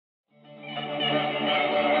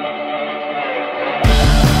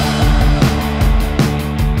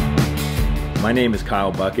My name is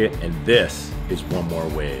Kyle Bucket, and this is One More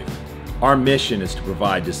Wave. Our mission is to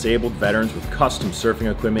provide disabled veterans with custom surfing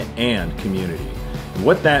equipment and community. And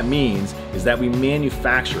what that means is that we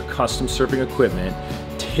manufacture custom surfing equipment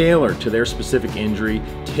tailored to their specific injury,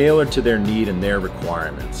 tailored to their need and their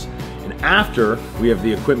requirements. And after we have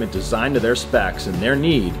the equipment designed to their specs and their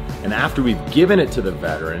need, and after we've given it to the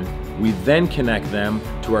veteran, we then connect them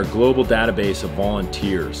to our global database of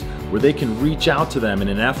volunteers, where they can reach out to them in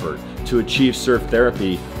an effort to achieve surf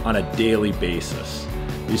therapy on a daily basis.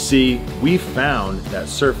 You see, we found that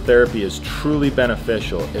surf therapy is truly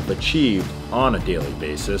beneficial if achieved on a daily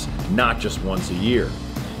basis, not just once a year.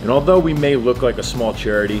 And although we may look like a small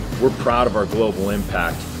charity, we're proud of our global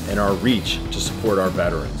impact and our reach to support our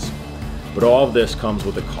veterans. But all of this comes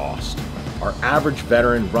with a cost. Our average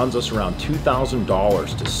veteran runs us around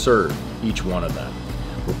 $2,000 to serve each one of them.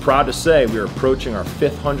 We're proud to say we are approaching our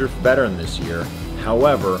 500th veteran this year.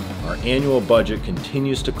 However, our annual budget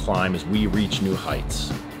continues to climb as we reach new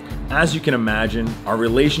heights. As you can imagine, our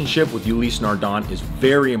relationship with Ulysse Nardin is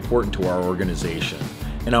very important to our organization,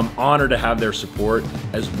 and I'm honored to have their support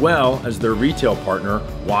as well as their retail partner,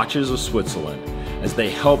 Watches of Switzerland, as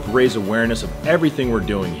they help raise awareness of everything we're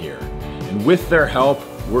doing here. And with their help,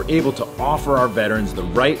 we're able to offer our veterans the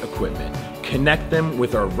right equipment, connect them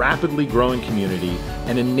with our rapidly growing community,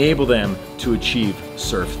 and enable them to achieve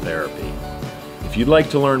surf therapy. If you'd like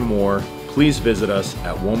to learn more, please visit us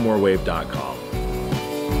at onemorewave.com.